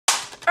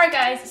Alright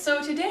guys,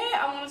 so today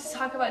I wanted to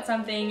talk about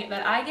something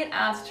that I get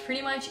asked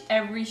pretty much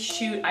every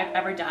shoot I've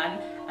ever done,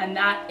 and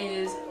that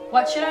is,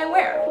 what should I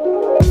wear?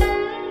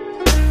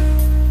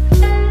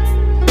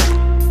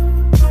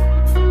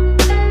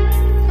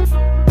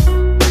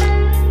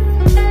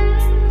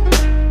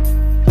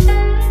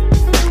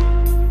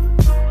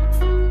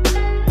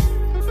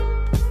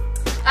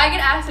 I get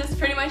asked this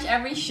pretty much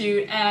every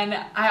shoot, and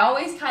I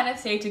always kind of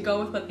say to go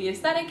with what the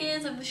aesthetic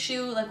is of the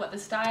shoot, like what the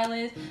style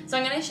is. So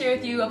I'm going to share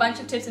with you a bunch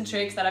of tips and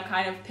tricks that I've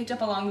kind of picked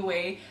up along the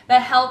way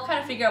that help kind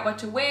of figure out what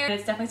to wear, and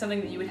it's definitely something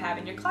that you would have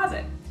in your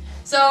closet.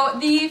 So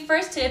the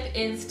first tip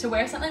is to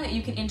wear something that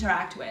you can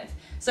interact with.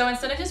 So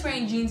instead of just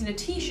wearing jeans and a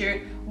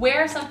t-shirt,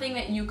 wear something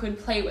that you could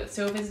play with.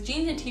 So if it's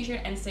jeans and a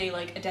t-shirt and say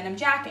like a denim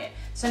jacket,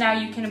 so now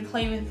you can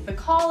play with the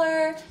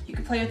collar, you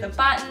can play with the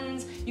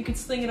buttons, you could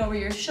sling it over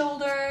your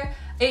shoulder.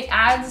 It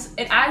adds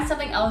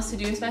something else to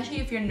do,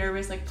 especially if you're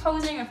nervous like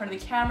posing in front of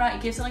the camera.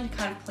 It gives something to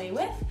kind of play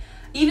with.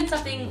 Even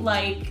something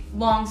like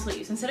long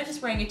sleeves. Instead of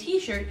just wearing a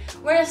t-shirt,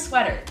 wear a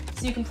sweater.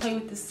 So you can play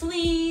with the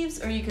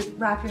sleeves, or you could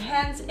wrap your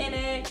hands in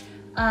it.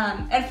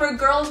 And for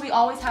girls, we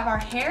always have our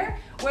hair.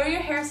 Wear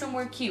your hair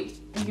somewhere cute.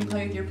 You can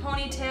play with your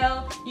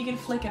ponytail, you can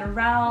flick it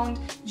around.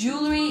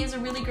 Jewelry is a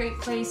really great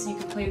place. You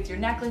can play with your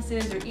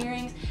necklaces or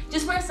earrings.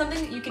 Just wear something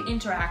that you can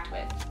interact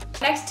with.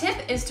 Next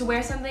tip is to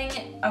wear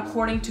something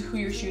according to who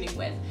you're shooting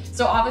with.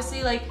 So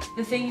obviously, like,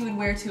 the thing you would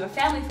wear to a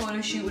family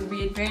photo shoot would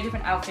be a very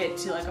different outfit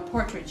to like a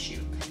portrait shoot.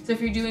 So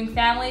if you're doing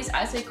families,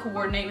 I say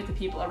coordinate with the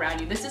people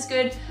around you. This is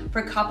good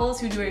for couples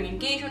who are doing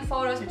engagement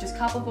photos or just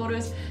couple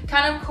photos.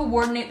 Kind of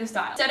coordinate the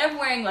style. Instead of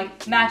wearing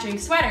like matching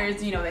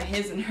sweaters, you know, the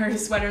his and her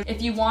sweater,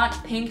 if you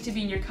want pink to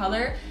be in your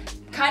color,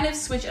 kind of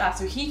switch it up.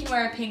 So he can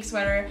wear a pink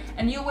sweater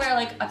and you'll wear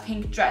like a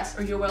pink dress,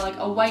 or you'll wear like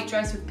a white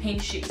dress with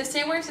pink shoes. The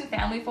same works in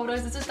family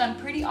photos. This is done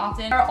pretty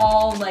often. They're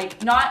all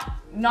like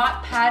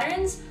not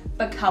patterns,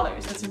 but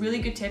colors. That's a really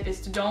good tip,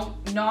 is to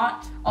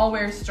not all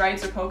wear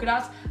stripes or polka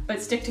dots,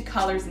 but stick to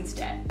colors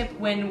instead.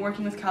 When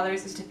working with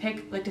colors is to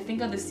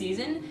think of the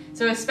season.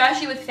 So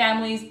especially with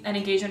families and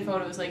engagement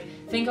photos, like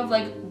think of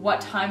like what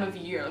time of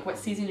year, like what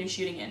season you're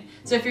shooting in.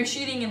 So if you're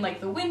shooting in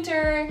like the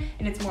winter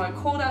and it's more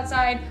cold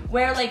outside,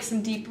 wear like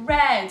some deep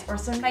reds or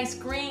some nice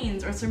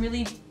greens or some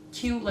really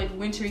cute like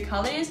wintry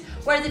colors.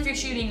 Whereas if you're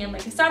shooting in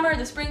like the summer,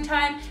 the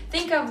springtime,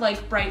 think of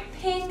like bright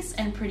pinks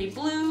and pretty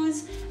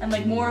blues and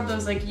like more of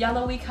those like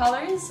yellowy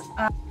colors.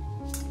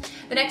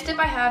 The next tip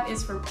I have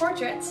is for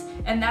portraits,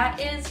 and that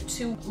is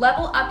to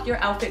level up your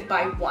outfit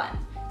by 1.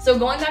 So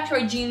going back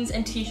to our jeans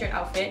and t-shirt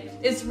outfit,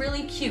 it's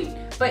really cute,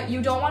 but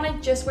you don't want to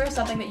just wear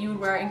something that you would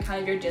wear in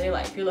kind of your daily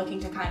life. You're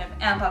looking to kind of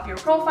amp up your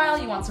profile,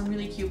 you want some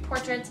really cute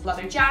portraits,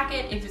 leather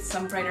jacket, if it's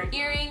some brighter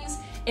earrings,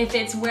 if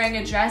it's wearing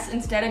a dress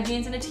instead of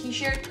jeans and a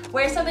t-shirt,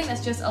 wear something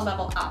that's just a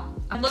level up.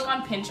 Look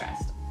on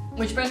Pinterest.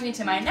 Which brings me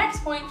to my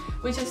next point,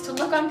 which is to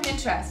look on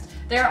Pinterest.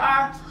 There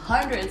are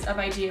hundreds of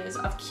ideas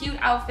of cute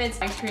outfits.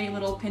 I create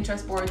little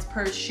Pinterest boards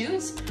per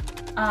shoot.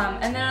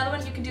 And then another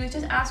one you can do is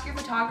just ask your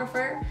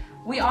photographer.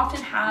 We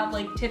often have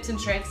like tips and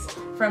tricks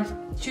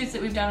from shoots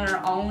that we've done on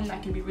our own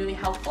that can be really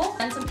helpful.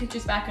 Send some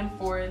pictures back and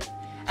forth.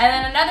 And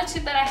then another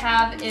tip that I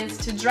have is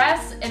to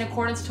dress in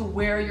accordance to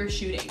where you're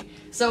shooting.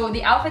 So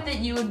the outfit that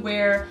you would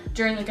wear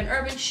during like an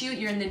urban shoot,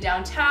 you're in the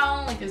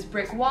downtown, like there's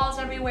brick walls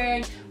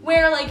everywhere,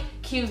 wear like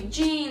cute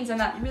jeans and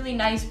that really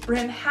nice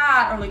brim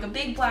hat or like a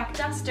big black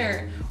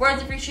duster.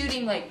 Whereas if you're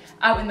shooting like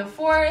out in the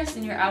forest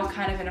and you're out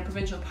kind of in a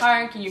provincial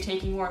park and you're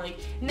taking more like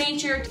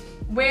nature,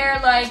 wear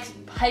like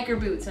hiker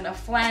boots and a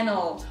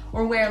flannel,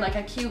 or wear like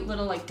a cute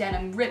little like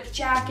denim rip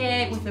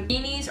jacket with the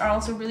beanies are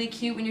also really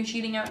cute when you're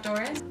shooting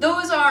outdoors.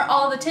 Those are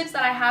all the tips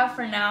that I have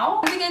for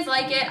now. If you guys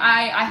like it,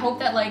 I hope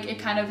that like it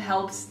kind of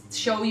helps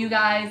show you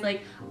guys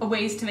like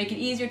ways to make it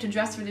easier to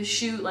dress for the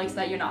shoot, like so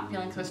that you're not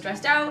feeling so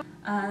stressed out.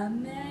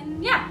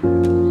 And yeah.